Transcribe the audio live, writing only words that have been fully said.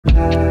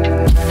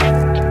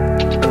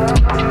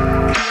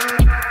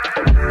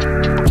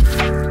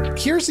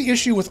Here's the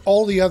issue with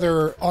all the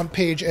other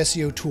on-page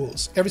SEO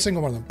tools. Every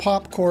single one of them.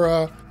 Pop,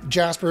 Cora,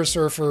 Jasper,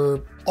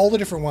 Surfer, all the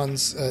different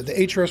ones, the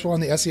Ahrefs one,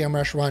 the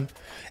SEMrush one,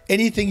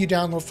 anything you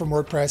download from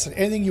WordPress and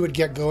anything you would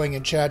get going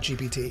in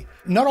ChatGPT.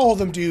 Not all of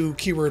them do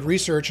keyword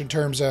research in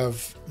terms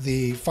of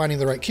the finding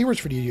the right keywords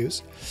for you to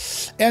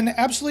use. And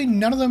absolutely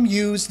none of them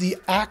use the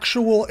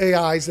actual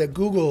AIs that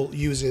Google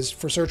uses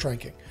for search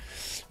ranking.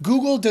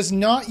 Google does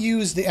not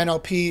use the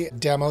NLP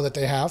demo that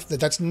they have.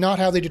 That's not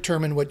how they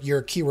determine what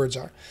your keywords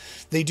are.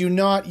 They do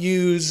not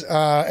use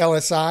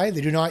LSI.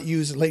 They do not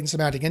use latent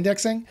semantic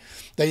indexing.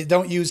 They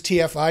don't use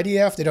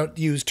TF-IDF. They don't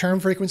use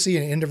term frequency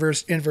and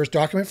inverse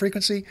document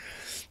frequency.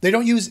 They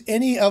don't use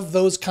any of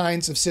those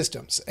kinds of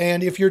systems.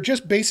 And if you're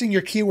just basing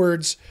your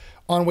keywords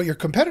on what your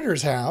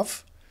competitors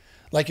have,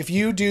 like if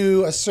you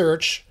do a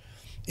search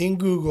in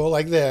Google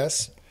like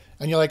this,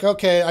 and you're like,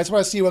 okay, I just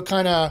want to see what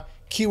kind of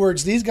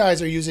keywords these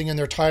guys are using in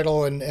their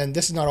title, and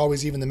this is not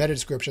always even the meta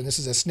description. This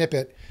is a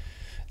snippet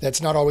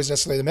that's not always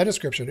necessarily the meta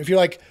description. If you're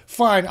like,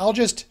 fine,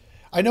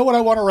 I know what I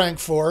want to rank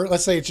for.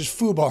 Let's say it's just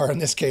foobar in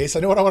this case. I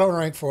know what I want to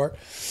rank for.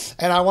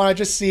 And I want to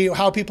just see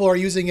how people are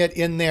using it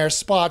in their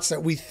spots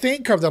that we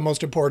think are the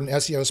most important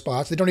SEO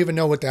spots. They don't even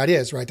know what that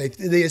is, right?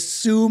 They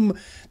assume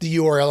the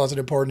URL as an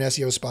important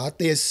SEO spot.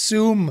 They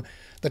assume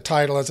the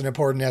title as an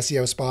important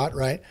SEO spot,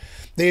 right?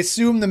 They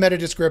assume the meta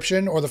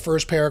description or the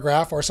first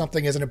paragraph or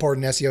something is an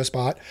important SEO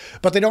spot,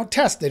 but they don't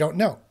test, they don't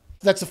know.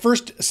 That's the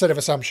first set of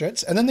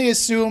assumptions. And then they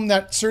assume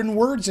that certain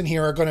words in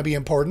here are going to be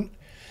important.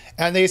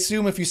 And they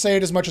assume if you say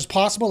it as much as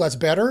possible, that's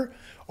better.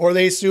 Or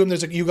they assume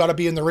you got to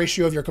be in the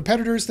ratio of your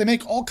competitors. They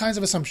make all kinds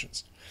of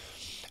assumptions.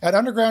 At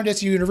Underground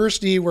SEO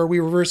University, where we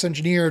reverse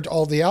engineered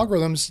all the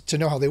algorithms to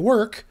know how they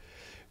work,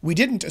 we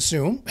didn't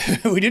assume,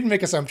 we didn't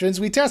make assumptions,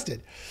 we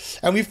tested.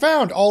 And we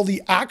found all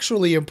the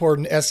actually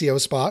important SEO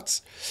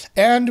spots,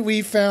 and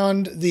we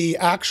found the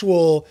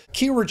actual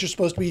keywords you're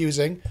supposed to be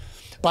using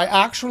by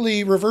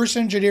actually reverse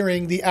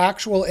engineering the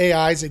actual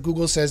AIs that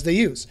Google says they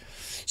use.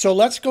 So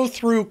let's go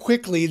through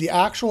quickly the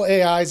actual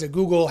AIs that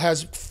Google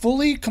has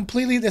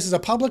completely, this is a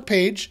public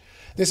page.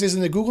 This is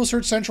in the Google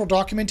Search Central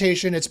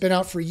documentation. It's been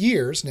out for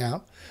years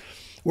now,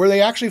 where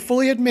they actually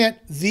fully admit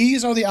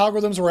these are the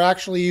algorithms we're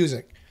actually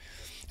using.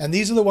 And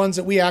these are the ones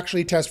that we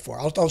actually test for.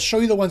 I'll show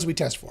you the ones we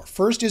test for.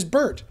 First is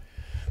BERT.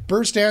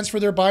 BERT stands for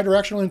their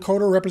bidirectional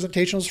encoder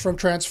representations from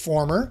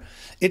transformer.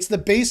 It's the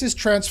basis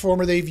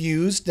transformer they've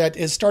used that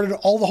has started the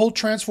whole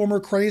transformer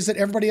craze that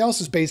everybody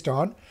else is based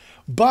on.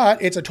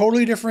 But it's a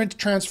totally different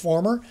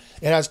transformer.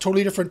 It has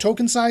totally different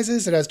token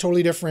sizes. It has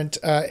totally different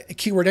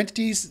keyword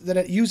entities that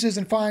it uses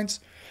and finds.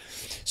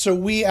 So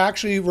we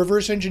actually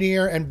reverse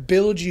engineer and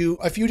build you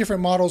a few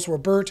different models for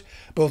BERT,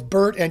 both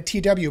BERT and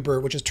TW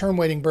BERT, which is term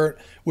weighting BERT,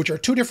 which are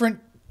two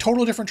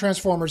total different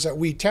transformers that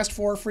we test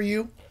for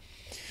you.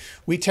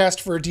 We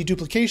test for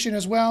deduplication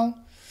as well.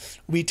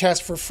 We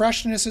test for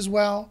freshness as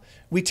well.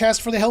 We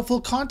test for the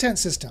helpful content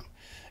system.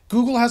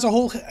 Google has a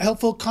whole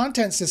helpful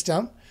content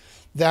system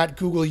that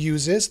Google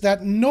uses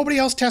that nobody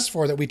else tests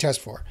for that we test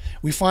for.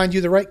 We find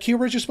you the right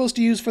keywords you're supposed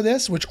to use for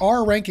this, which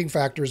are ranking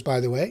factors, by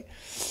the way.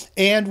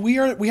 And we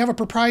have a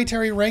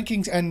proprietary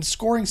rankings and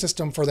scoring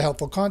system for the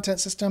helpful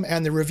content system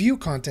and the review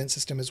content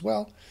system as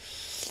well,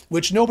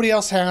 which nobody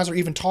else has or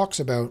even talks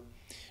about.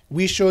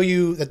 We show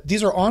you that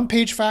these are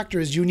on-page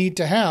factors you need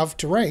to have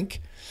to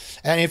rank.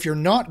 And if you're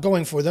not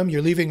going for them,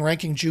 you're leaving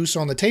ranking juice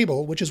on the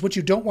table, which is what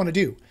you don't want to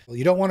do.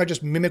 You don't want to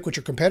just mimic what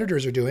your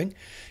competitors are doing,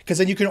 because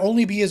then you can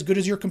only be as good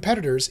as your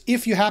competitors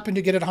if you happen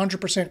to get it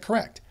 100%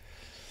 correct.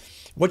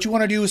 What you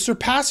want to do is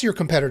surpass your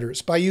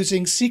competitors by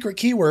using secret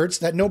keywords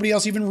that nobody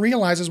else even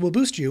realizes will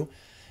boost you.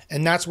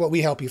 And that's what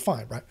we help you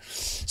find, right?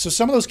 So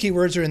some of those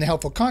keywords are in the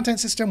helpful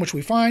content system, which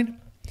we find.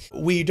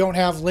 We don't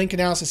have link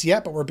analysis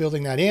yet, but we're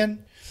building that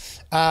in.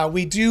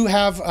 We do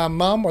have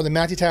MUM, or the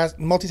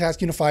multitask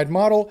unified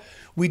model.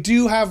 We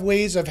do have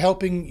ways of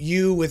helping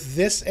you with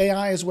this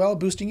AI as well,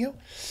 boosting you.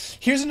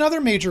 Here's another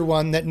major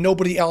one that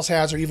nobody else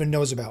has or even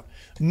knows about.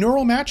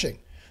 Neural matching.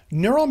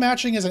 Neural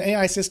matching is an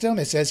AI system,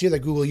 it says here, that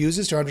Google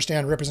uses to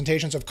understand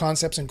representations of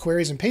concepts and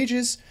queries and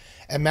pages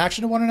and match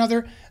them to one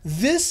another.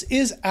 This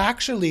is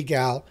actually,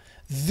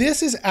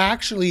 this is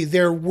actually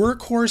their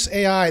workhorse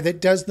AI that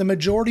does the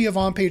majority of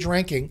on-page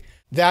ranking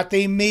that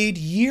they made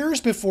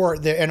years before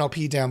the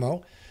NLP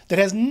demo, that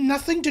has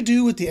nothing to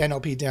do with the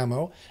NLP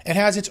demo and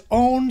has its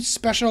own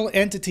special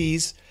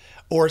entities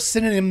or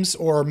synonyms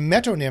or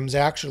metonyms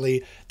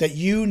actually that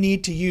you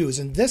need to use.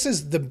 And this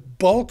is the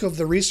bulk of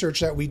the research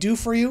that we do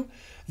for you.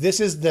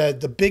 This is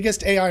the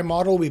biggest AI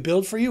model we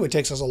build for you. It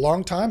takes us a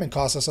long time and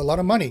costs us a lot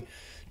of money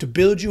to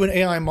build you an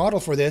AI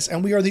model for this.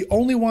 And we are the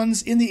only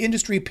ones in the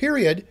industry,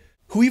 period,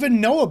 who even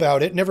know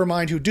about it, never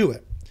mind who do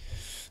it.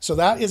 So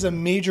that is a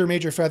major,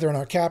 major feather in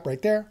our cap right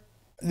there.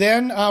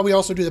 Then we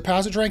also do the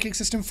passage ranking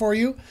system for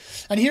you.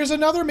 And here's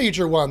another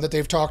major one that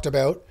they've talked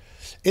about.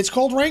 It's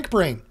called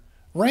RankBrain.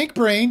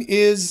 RankBrain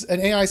is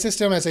an AI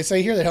system, as I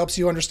say here, that helps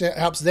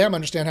them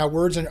understand how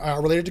words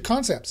are related to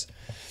concepts.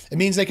 It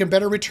means they can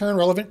better return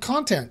relevant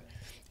content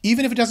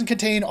even if it doesn't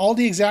contain all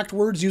the exact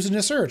words used in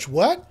a search.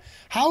 What?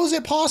 How is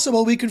it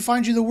possible we can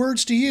find you the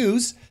words to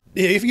use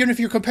even if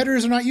your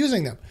competitors are not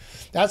using them?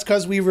 That's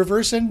because we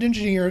reverse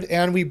engineered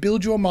and we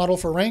build you a model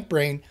for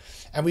RankBrain,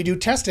 and we do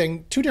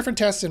testing, 2 different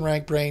tests in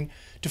RankBrain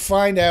to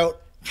find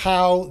out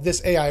how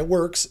this AI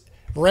works.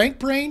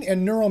 RankBrain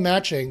and neural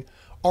matching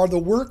are the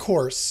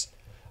workhorse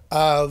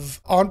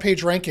of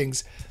on-page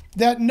rankings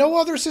that no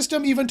other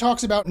system even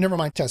talks about, never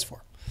mind test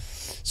for.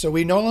 So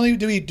we not only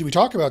do we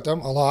talk about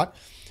them a lot,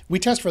 we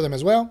test for them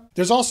as well.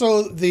 There's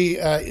also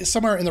the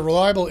somewhere in the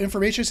reliable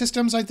information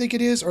systems, I think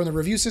it is, or in the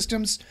review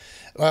systems.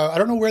 I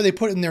don't know where they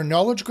put in their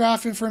knowledge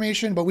graph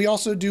information, but we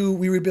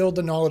rebuild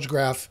the knowledge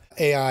graph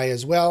AI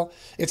as well.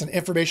 It's an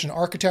information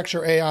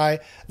architecture AI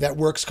that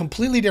works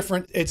completely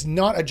different. It's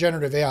not a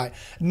generative AI.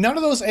 None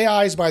of those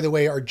AIs, by the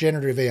way, are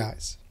generative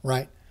AIs,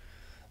 right?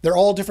 They're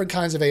all different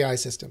kinds of AI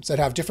systems that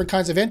have different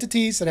kinds of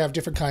entities, that have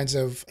different kinds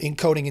of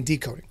encoding and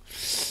decoding.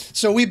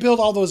 So we build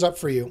all those up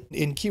for you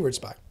in Keyword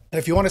Spy. And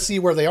if you want to see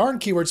where they are in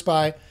Keyword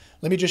Spy,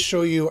 let me just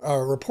show you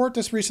a report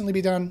that's recently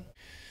been done.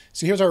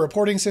 So here's our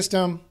reporting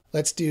system.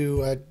 Let's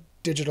do a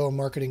digital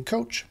marketing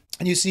coach.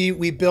 And you see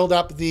we build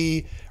up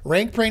the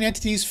RankBrain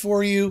entities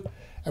for you,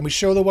 and we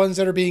show the ones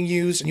that are being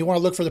used, and you want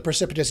to look for the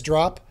precipitous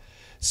drop.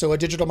 So a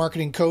digital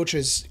marketing coach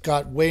has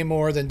got way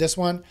more than this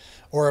one,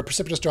 or a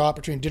precipitous drop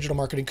between digital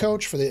marketing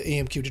coach for the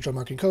AMQ digital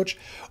marketing coach.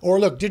 Or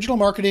look, digital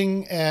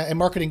marketing and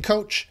marketing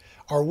coach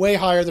are way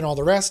higher than all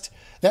the rest.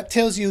 That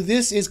tells you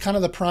this is kind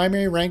of the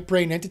primary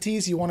RankBrain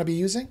entities you want to be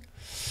using.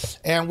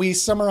 And we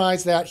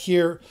summarize that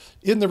here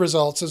in the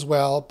results as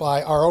well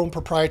by our own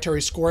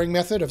proprietary scoring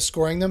method of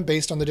scoring them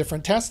based on the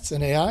different tests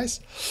and AIs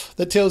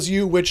that tells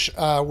you which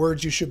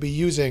words you should be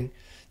using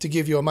to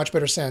give you a much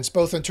better sense,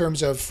 both in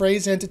terms of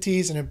phrase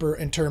entities and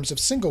in terms of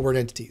single word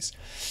entities.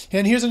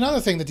 And here's another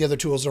thing that the other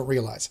tools don't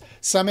realize.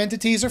 Some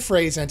entities are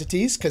phrase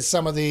entities because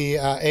some of the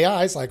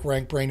AIs like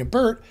RankBrain and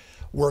BERT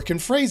work in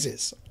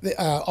phrases.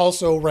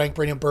 Also,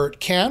 RankBrain and BERT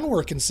can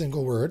work in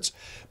single words,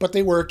 but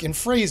they work in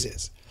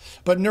phrases.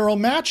 But neural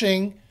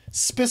matching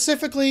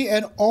specifically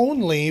and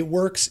only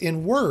works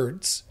in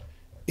words,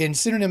 in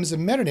synonyms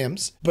and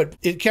metonyms, but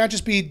it can't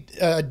just be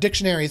a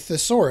dictionary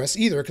thesaurus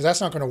either, because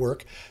that's not going to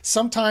work.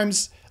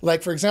 Sometimes,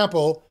 like for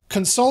example,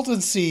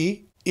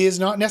 consultancy is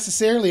not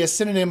necessarily a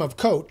synonym of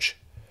coach,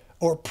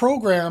 or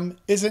program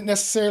isn't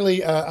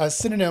necessarily a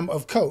synonym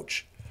of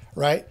coach,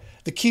 right?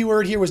 The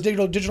keyword here was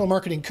digital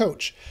marketing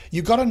coach.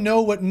 You got to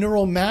know what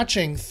neural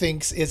matching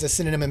thinks is a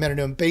synonym and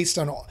metonym based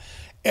on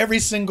every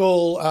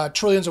single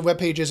trillions of web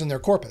pages in their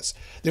corpus.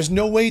 There's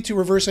no way to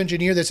reverse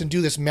engineer this and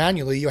do this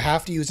manually. You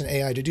have to use an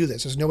AI to do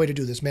this. There's no way to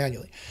do this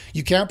manually.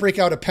 You can't break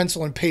out a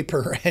pencil and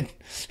paper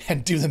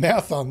and do the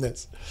math on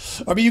this.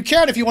 I mean, you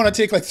can if you want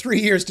to take like 3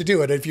 years to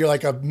do it. If you're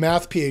like a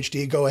math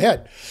PhD, go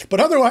ahead.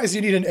 But otherwise,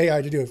 you need an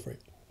AI to do it for you.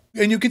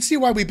 And you can see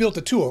why we built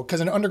the tool,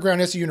 because in underground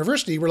SEO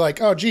university, we're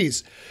like, oh,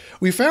 geez,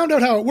 we found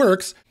out how it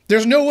works.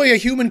 There's no way a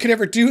human could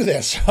ever do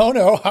this. Oh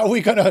no, how are we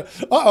gonna,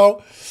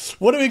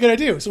 what are we gonna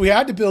do? So we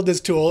had to build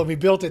this tool, and we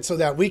built it so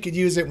that we could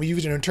use it. We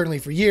used it internally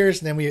for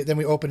years, and then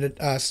we opened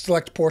it,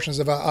 select portions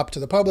of it up to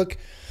the public.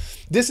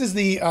 This is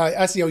the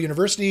SEO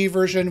University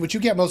version, which you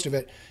get most of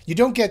it. You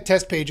don't get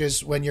test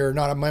pages when you're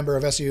not a member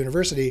of SEO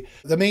University.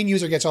 The main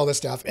user gets all this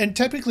stuff. And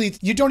typically,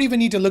 you don't even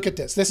need to look at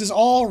this. This is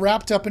all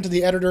wrapped up into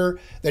the editor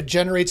that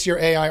generates your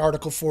AI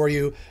article for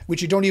you,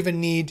 which you don't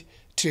even need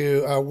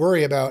to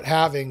worry about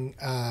having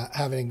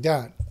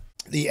done.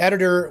 The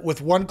editor, with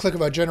one click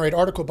of a generate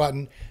article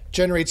button,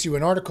 generates you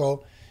an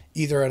article,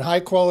 either a high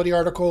quality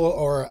article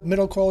or a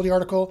middle quality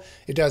article.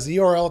 It does the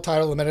URL,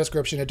 title, the meta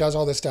description. It does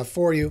all this stuff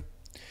for you.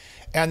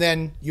 And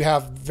then you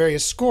have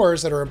various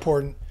scores that are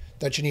important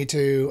that you need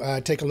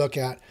to take a look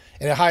at.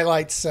 And it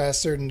highlights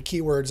certain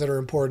keywords that are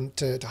important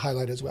to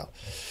highlight as well.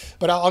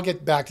 But I'll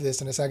get back to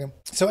this in a second.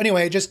 So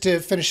anyway, just to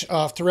finish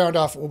off, to round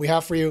off what we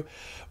have for you,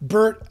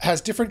 BERT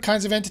has different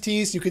kinds of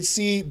entities. You could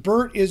see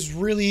BERT is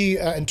really,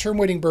 and term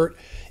weighting BERT,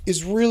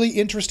 is really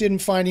interested in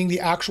finding the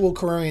actual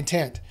query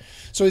intent.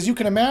 So as you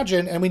can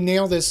imagine, and we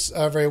nail this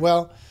very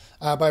well,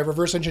 by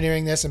reverse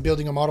engineering this and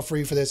building a model for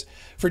you for this.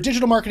 For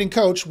digital marketing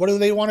coach, what do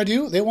they want to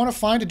do? They want to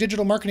find a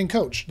digital marketing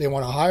coach. They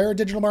want to hire a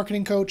digital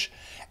marketing coach,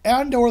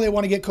 and or they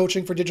want to get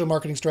coaching for digital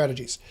marketing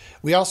strategies.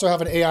 We also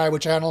have an AI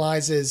which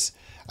analyzes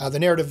the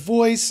narrative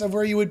voice of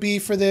where you would be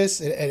for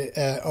this,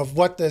 of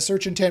what the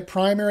search intent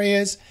primary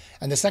is,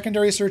 and the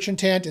secondary search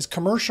intent is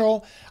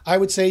commercial. I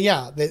would say,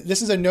 yeah,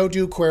 this is a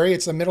no-do query.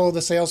 It's the middle of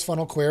the sales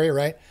funnel query,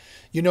 right?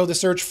 You know the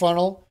search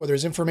funnel, where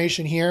there's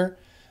information here.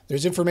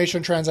 There's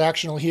information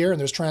transactional here, and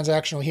there's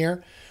transactional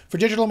here. For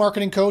digital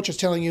marketing coach, it's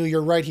telling you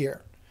you're right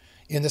here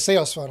in the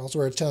sales funnels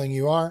where it's telling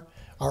you are.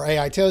 Our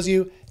AI tells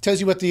you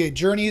what the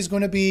journey is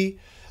going to be.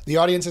 The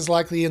audience is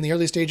likely in the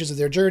early stages of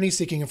their journey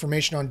seeking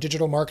information on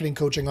digital marketing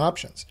coaching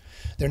options.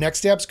 Their next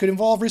steps could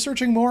involve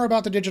researching more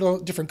about the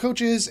different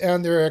coaches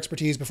and their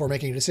expertise before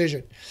making a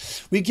decision.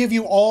 We give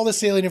you all the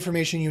salient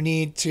information you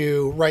need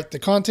to write the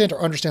content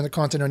or understand the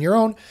content on your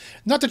own.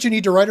 Not that you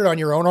need to write it on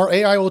your own. Our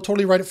AI will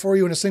totally write it for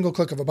you in a single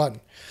click of a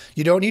button.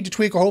 You don't need to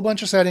tweak a whole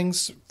bunch of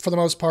settings for the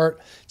most part.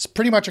 It's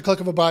pretty much a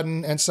click of a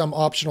button and some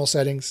optional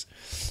settings,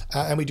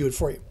 and we do it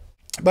for you.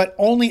 But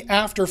only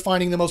after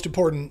finding the most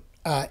important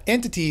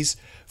entities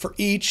for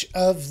each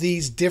of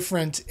these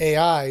different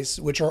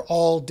AIs, which are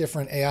all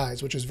different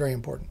AIs, which is very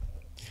important.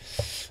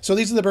 So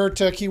these are the BERT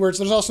keywords.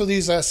 There's also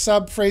these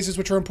sub phrases,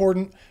 which are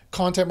important: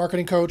 content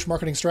marketing coach,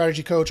 marketing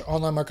strategy coach,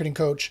 online marketing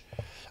coach,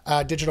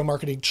 digital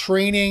marketing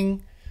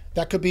training.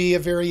 That could be a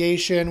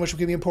variation, which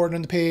could be important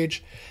on the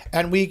page.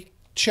 And we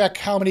check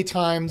how many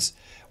times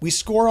we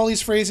score all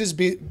these phrases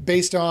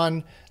based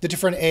on the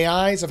different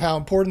AIs, of how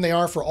important they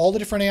are for all the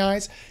different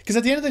AIs. Because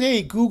at the end of the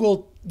day,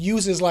 Google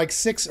uses like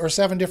 6 or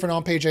 7 different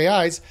on-page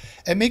AIs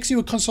and makes you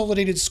a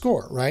consolidated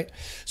score, right?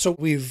 So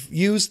we've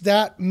used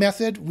that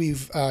method.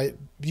 We've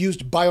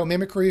used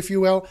biomimicry, if you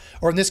will,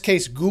 or in this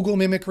case, Google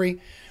mimicry.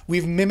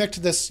 We've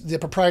mimicked the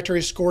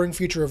proprietary scoring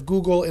feature of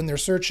Google in their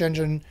search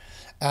engine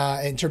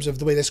in terms of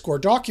the way they score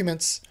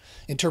documents,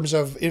 in terms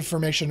of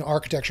information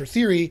architecture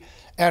theory,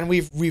 and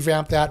we've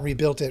revamped that and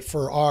rebuilt it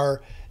for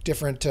our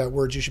different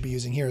words you should be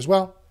using here as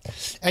well.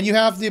 And you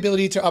have the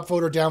ability to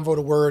upvote or downvote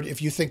a word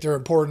if you think they're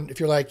important. If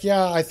you're like,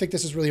 yeah, I think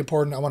this is really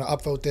important, I want to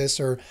upvote this,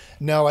 or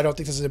no, I don't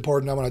think this is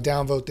important, I want to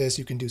downvote this,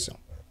 you can do so.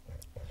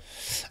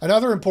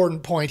 Another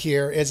important point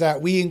here is that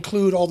we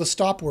include all the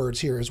stop words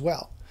here as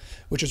well,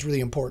 which is really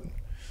important.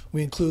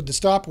 We include the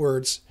stop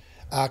words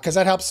because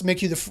that helps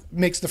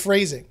makes the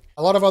phrasing.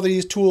 A lot of other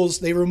these tools,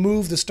 they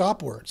remove the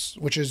stop words,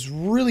 which is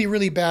really,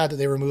 really bad that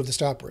they remove the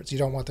stop words. You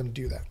don't want them to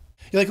do that.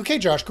 You're like, okay,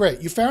 Josh,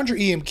 great. You found your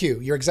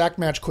EMQ, your exact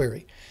match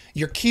query,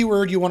 your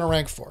keyword you want to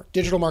rank for,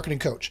 digital marketing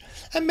coach.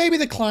 And maybe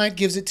the client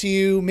gives it to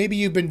you. Maybe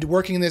you've been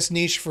working in this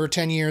niche for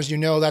 10 years. You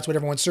know that's what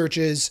everyone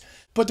searches.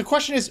 But the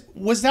question is,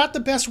 was that the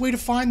best way to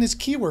find this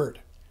keyword?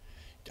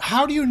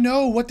 How do you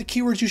know what the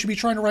keywords you should be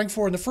trying to rank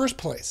for in the first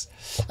place?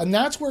 And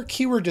that's where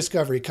keyword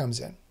discovery comes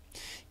in.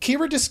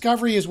 Keyword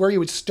discovery is where you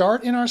would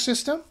start in our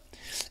system,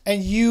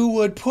 and you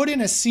would put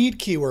in a seed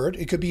keyword.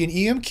 It could be an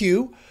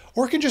EMQ,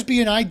 or it can just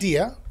be an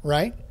idea,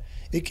 right?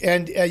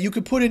 You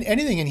could put in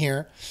anything in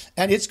here,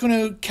 and it's going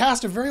to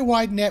cast a very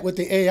wide net with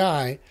the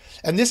AI.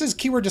 And this is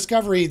keyword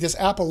discovery. This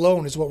app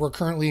alone is what we're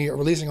currently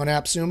releasing on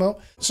AppSumo.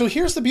 So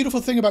here's the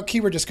beautiful thing about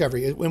keyword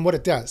discovery and what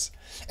it does.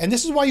 And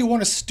this is why you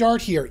want to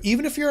start here,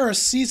 even if you're a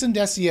seasoned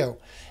SEO,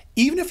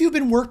 even if you've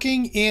been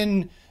working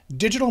in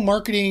digital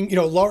marketing,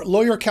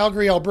 lawyer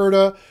Calgary,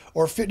 Alberta,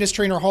 or fitness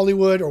trainer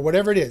Hollywood, or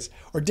whatever it is,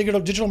 or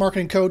digital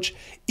marketing coach.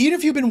 Even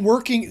if you've been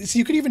working, so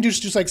you could even do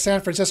just like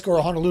San Francisco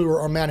or Honolulu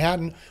or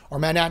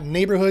Manhattan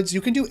neighborhoods. You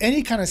can do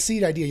any kind of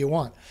seed idea you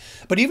want.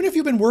 But even if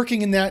you've been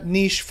working in that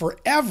niche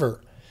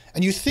forever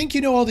and you think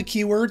you know all the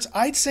keywords,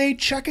 I'd say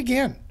check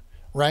again,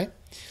 right?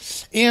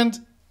 And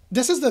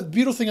this is the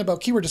beautiful thing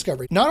about keyword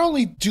discovery. Not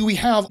only do we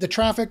have the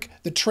traffic,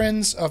 the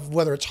trends of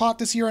whether it's hot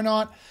this year or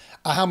not,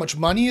 how much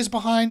money is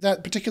behind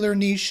that particular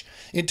niche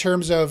in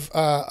terms of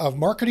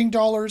marketing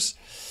dollars,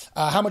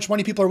 how much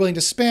money people are willing to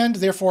spend,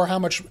 therefore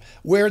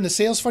where in the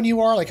sales funnel you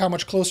are, like how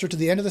much closer to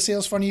the end of the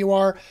sales funnel you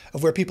are,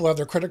 of where people have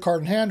their credit card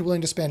in hand,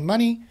 willing to spend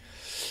money.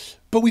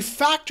 But we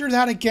factor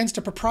that against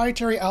a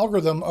proprietary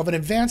algorithm of an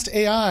advanced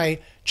AI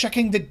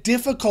checking the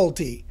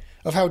difficulty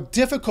of how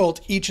difficult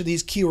each of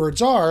these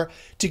keywords are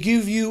to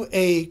give you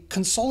a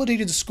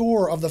consolidated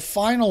score of the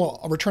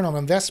final return on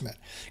investment.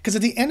 Because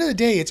at the end of the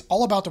day, it's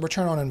all about the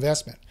return on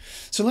investment.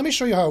 So let me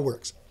show you how it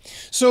works.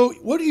 So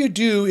what you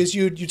do is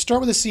you'd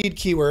start with a seed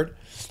keyword,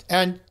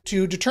 and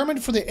to determine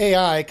for the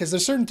AI, because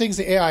there's certain things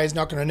the AI is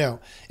not going to know.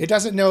 It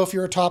doesn't know if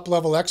you're a top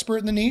level expert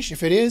in the niche.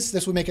 If it is,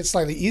 this would make it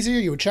slightly easier.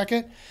 You would check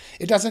it.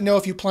 It doesn't know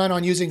if you plan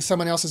on using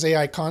someone else's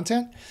AI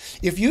content.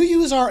 If you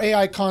use our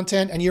AI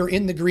content and you're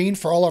in the green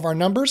for all of our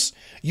numbers,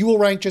 you will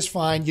rank just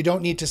fine. You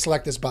don't need to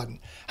select this button.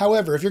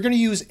 However, if you're going to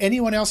use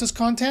anyone else's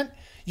content,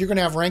 you're going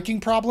to have ranking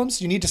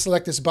problems. You need to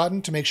select this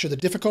button to make sure the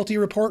difficulty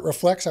report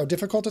reflects how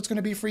difficult it's going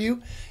to be for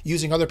you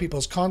using other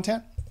people's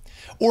content.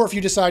 Or if you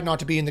decide not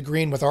to be in the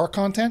green with our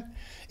content,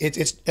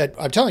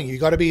 I'm telling you, you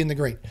got to be in the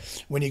green.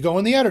 When you go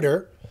in the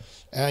editor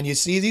and you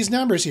see these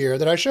numbers here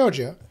that I showed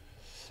you,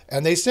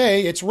 and they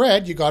say it's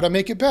red, you got to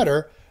make it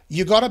better.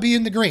 You got to be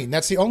in the green.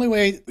 That's the only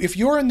way. If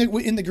you're in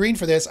the green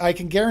for this, I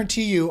can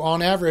guarantee you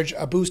on average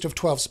a boost of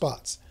 12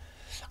 spots.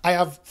 I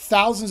have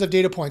thousands of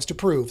data points to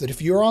prove that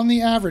if you're on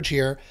the average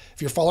here,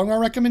 if you're following our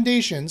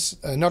recommendations,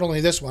 not only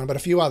this one, but a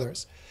few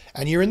others,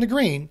 and you're in the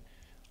green,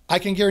 I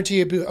can guarantee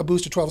you a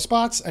boost of 12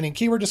 spots. And in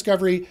keyword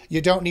discovery,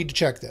 you don't need to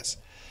check this.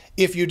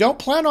 If you don't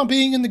plan on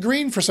being in the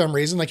green for some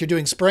reason, like you're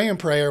doing spray and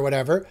pray or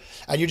whatever,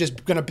 and you're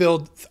just going to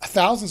build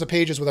thousands of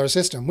pages with our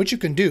system, which you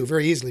can do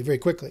very easily, very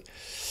quickly,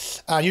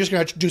 you're just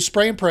going to do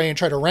spray and pray and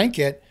try to rank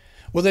it,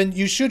 well, then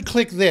you should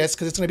click this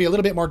because it's going to be a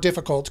little bit more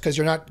difficult because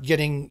you're not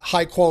getting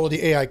high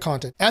quality AI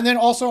content. And then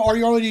also, are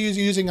you already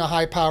using a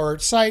high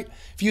powered site?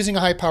 If you're using a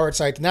high powered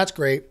site, then that's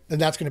great. Then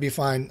that's going to be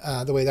fine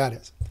the way that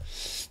is.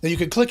 Then you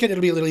can click it.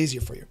 It'll be a little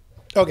easier for you.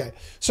 Okay,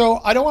 so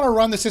I don't want to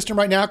run the system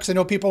right now because I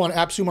know people on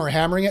AppSumo are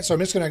hammering it. So I'm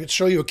just going to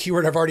show you a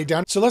keyword I've already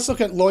done. So let's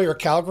look at lawyer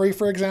Calgary,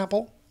 for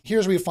example.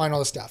 Here's where you find all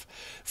the stuff.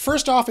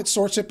 First off, it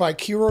sorts it by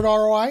keyword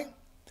ROI.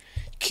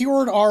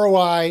 Keyword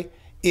ROI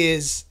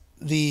is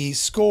the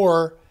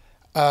score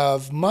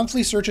of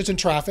monthly searches and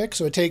traffic.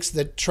 So it takes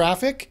the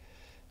traffic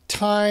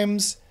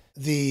times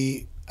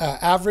the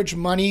average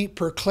money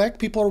per click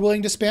people are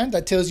willing to spend.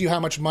 That tells you how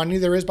much money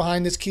there is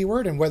behind this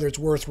keyword and whether it's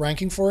worth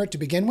ranking for it to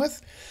begin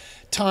with,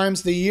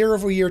 times the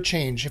year-over-year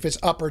change, if it's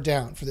up or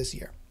down for this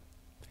year.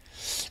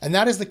 And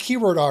that is the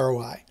keyword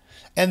ROI.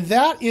 And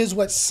that is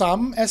what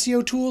some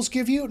SEO tools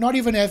give you. Not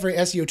even every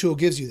SEO tool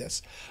gives you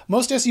this.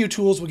 Most SEO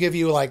tools will give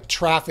you like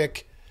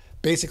traffic.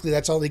 Basically,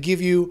 that's all they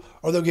give you.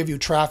 Or they'll give you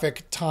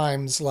traffic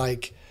times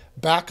like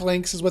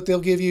backlinks is what they'll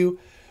give you.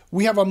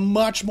 We have a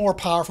much more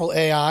powerful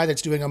AI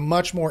that's doing a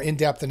much more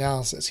in-depth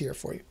analysis here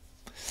for you.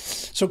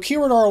 So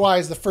keyword ROI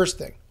is the first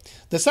thing.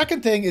 The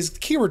second thing is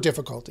keyword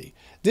difficulty.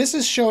 This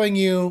is showing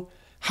you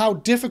how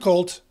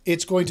difficult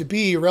it's going to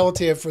be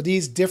relative for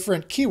these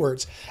different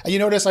keywords. And you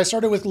notice I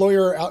started with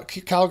lawyer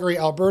Calgary,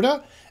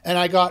 Alberta, and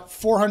I got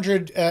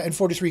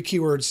 443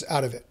 keywords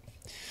out of it.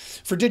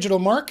 For digital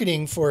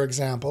marketing, for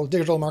example,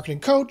 digital marketing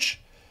coach,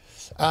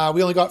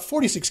 we only got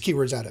 46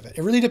 keywords out of it.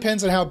 It really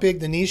depends on how big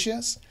the niche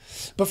is.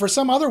 But for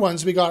some other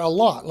ones, we got a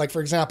lot. Like,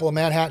 for example,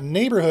 Manhattan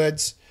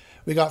neighborhoods,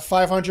 we got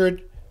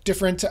 500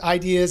 different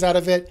ideas out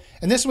of it.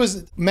 And this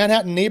was,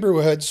 Manhattan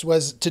neighborhoods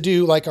was to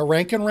do like a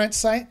rank and rent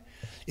site.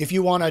 If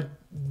you want to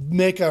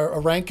make a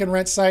rank and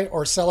rent site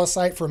or sell a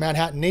site for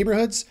Manhattan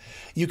neighborhoods,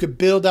 you could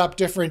build up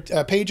different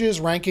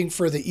pages ranking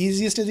for the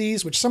easiest of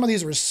these, which some of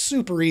these were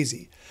super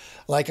easy.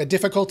 Like a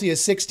difficulty of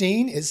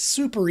 16 is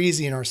super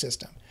easy in our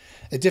system.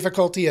 A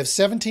difficulty of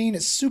 17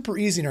 is super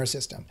easy in our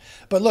system.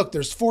 But look,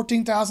 there's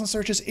 14,000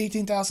 searches,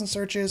 18,000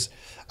 searches.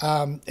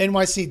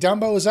 NYC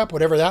Dumbo is up,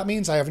 whatever that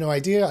means. I have no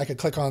idea. I could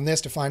click on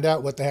this to find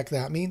out what the heck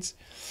that means.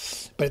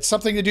 But it's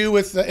something to do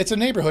with, it's a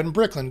neighborhood in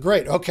Brooklyn.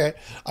 Great, okay.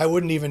 I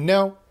wouldn't even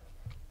know.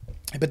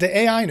 But the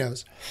AI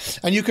knows.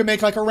 And you can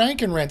make like a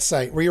rank and rent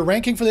site where you're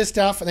ranking for this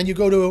stuff, and then you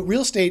go to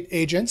real estate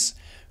agents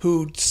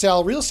who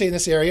sell real estate in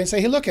this area and say,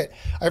 hey, look it,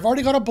 I've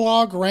already got a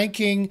blog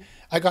ranking.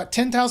 I got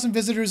 10,000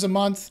 visitors a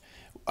month.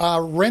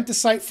 Rent the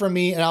site from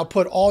me, and I'll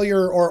put all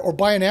your, or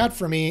buy an ad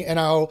for me, and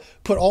I'll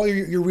put all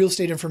your real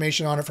estate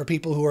information on it for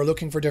people who are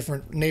looking for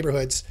different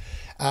neighborhoods.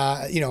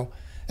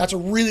 That's a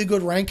really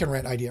good rank and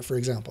rent idea, for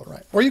example,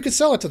 right? Or you could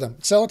sell it to them.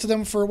 Sell it to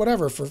them for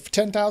whatever, for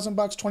 $10,000,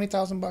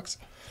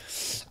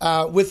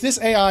 $20,000. With this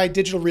AI,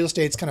 digital real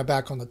estate's kind of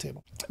back on the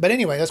table. But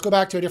anyway, let's go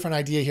back to a different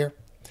idea here.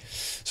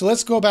 So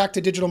let's go back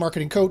to digital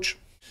marketing coach.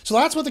 So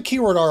that's what the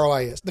keyword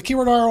ROI is. The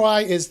keyword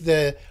ROI is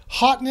the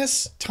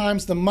hotness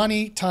times the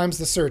money times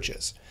the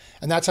searches.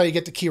 And that's how you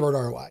get the keyword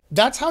ROI.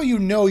 That's how you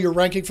know you're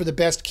ranking for the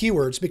best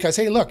keywords because,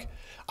 hey, look,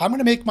 I'm going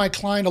to make my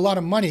client a lot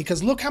of money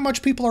because look how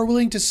much people are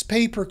willing to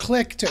pay per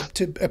click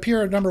to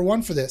appear at number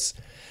one for this.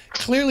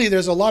 Clearly,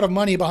 there's a lot of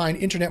money behind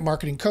Internet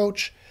Marketing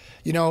Coach.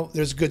 You know,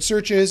 there's good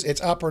searches,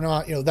 it's up or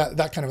not, you know,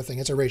 that kind of a thing.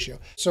 It's a ratio.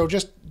 So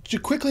just to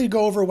quickly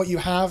go over what you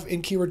have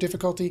in keyword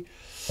difficulty,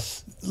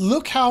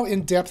 look how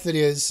in-depth it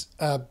is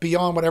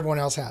beyond what everyone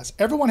else has.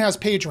 Everyone has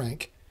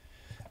PageRank,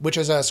 which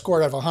is a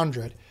score out of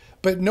 100.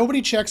 But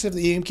nobody checks if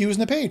the EMQ is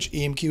in the page.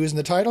 EMQ is in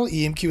the title.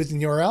 EMQ is in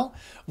the URL.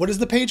 What is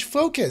the page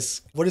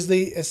focus? What is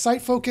the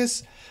site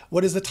focus?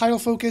 What is the title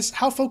focus?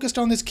 How focused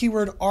on this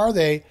keyword are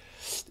they?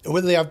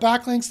 Whether they have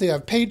backlinks, they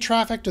have paid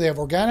traffic, do they have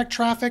organic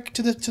traffic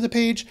to the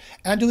page,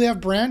 and do they have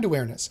brand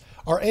awareness?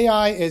 Our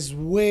AI is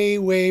way,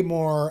 way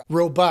more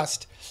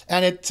robust.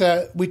 And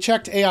we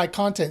checked AI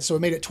content, so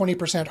it made it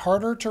 20%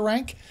 harder to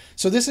rank.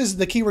 So this is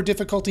the keyword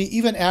difficulty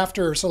even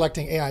after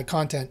selecting AI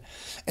content.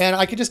 And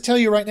I can just tell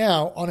you right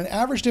now, on an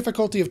average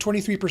difficulty of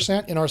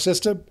 23% in our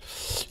system,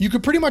 you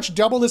could pretty much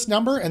double this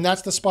number, and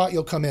that's the spot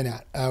you'll come in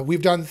at.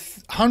 We've done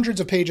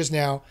hundreds of pages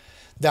now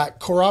that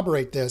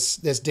corroborate this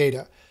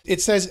data. It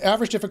says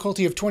average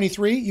difficulty of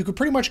 23. You could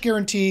pretty much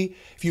guarantee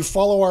if you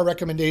follow our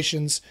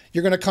recommendations,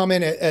 you're going to come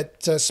in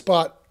at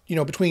spot,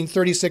 between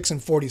 36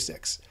 and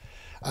 46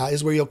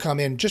 is where you'll come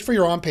in just for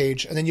your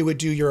on-page, and then you would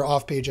do your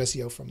off-page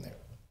SEO from there.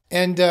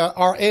 And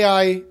our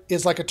AI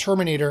is like a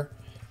Terminator.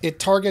 It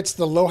targets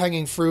the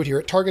low-hanging fruit here.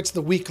 It targets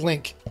the weak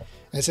link.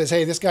 And it says,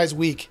 hey, this guy's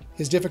weak.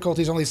 His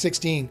difficulty is only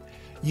 16.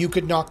 You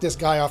could knock this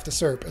guy off the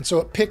SERP. And so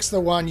it picks the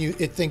one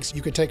it thinks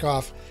you could take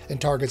off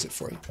and targets it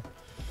for you.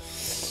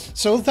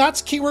 So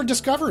that's keyword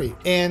discovery.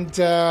 And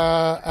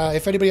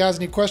if anybody has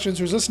any questions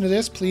who's listening to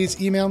this,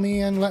 please email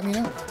me and let me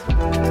know.